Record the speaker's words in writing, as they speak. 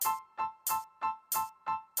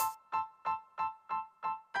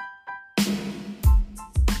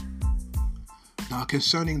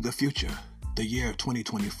Concerning the future, the year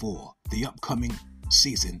 2024, the upcoming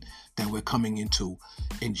season that we're coming into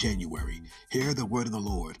in January. Hear the word of the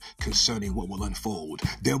Lord concerning what will unfold.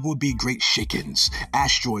 There will be great shakings.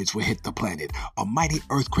 Asteroids will hit the planet. A mighty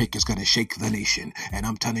earthquake is going to shake the nation. And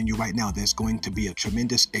I'm telling you right now, there's going to be a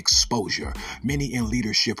tremendous exposure. Many in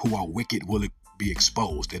leadership who are wicked will be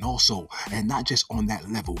exposed, and also, and not just on that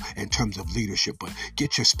level in terms of leadership, but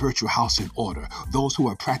get your spiritual house in order. Those who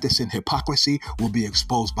are practicing hypocrisy will be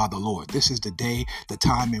exposed by the Lord. This is the day, the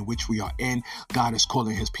time in which we are in. God is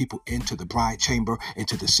calling his people into the bride chamber,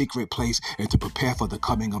 into the secret place, and to prepare for the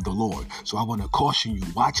coming of the Lord. So I want to caution you,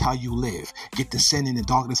 watch how you live. Get the sin and the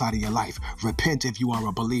darkness out of your life. Repent if you are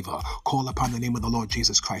a believer. Call upon the name of the Lord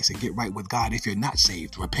Jesus Christ and get right with God. If you're not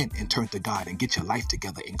saved, repent and turn to God and get your life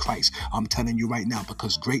together in Christ. I'm telling you right now,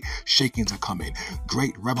 because great shakings are coming,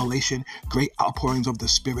 great revelation, great outpourings of the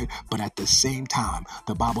Spirit, but at the same time,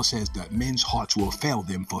 the Bible says that men's hearts will fail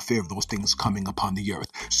them for fear of those things coming upon the earth.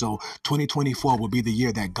 So 2024 will be the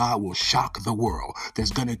year that God will shock the world.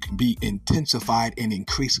 There's going to be intensified and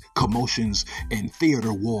increased commotions and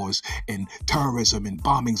theater wars and terrorism and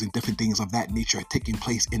bombings and different things of that nature taking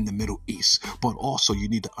place in the Middle East. But also you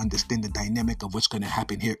need to understand the dynamic of what's going to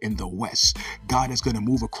happen here in the West. God is going to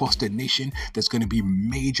move across the nation. There's going to be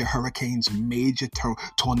major hurricanes, major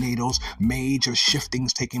tornadoes, major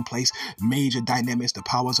shiftings taking place, major dynamics. The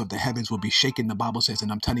powers of the heavens will be shaken, the Bible says.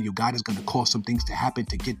 And I'm telling you, God is going to cause some things to happen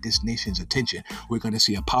to get this nation's attention. We're going to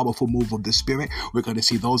see a powerful move of the Spirit. We're going to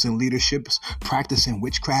see those in leaderships practicing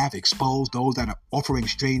witchcraft, expose those that are offering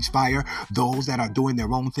strange fire, those that are doing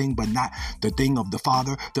their own thing, but not the thing of the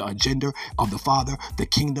Father, the agenda of the Father, the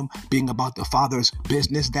kingdom being about the Father's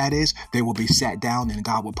business. That is, they will be sat down and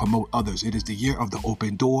God will promote others. It is the year of the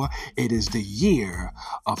open door. It is the year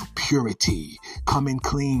of purity, coming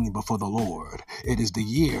clean before the Lord. It is the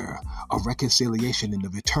year of reconciliation and the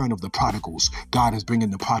return of the prodigals. God is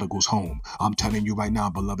bringing the prodigals home. I'm telling you right now,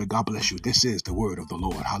 beloved, God bless you. This is the word of the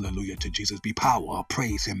Lord. Hallelujah to Jesus. Be power,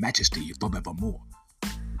 praise, and majesty forevermore.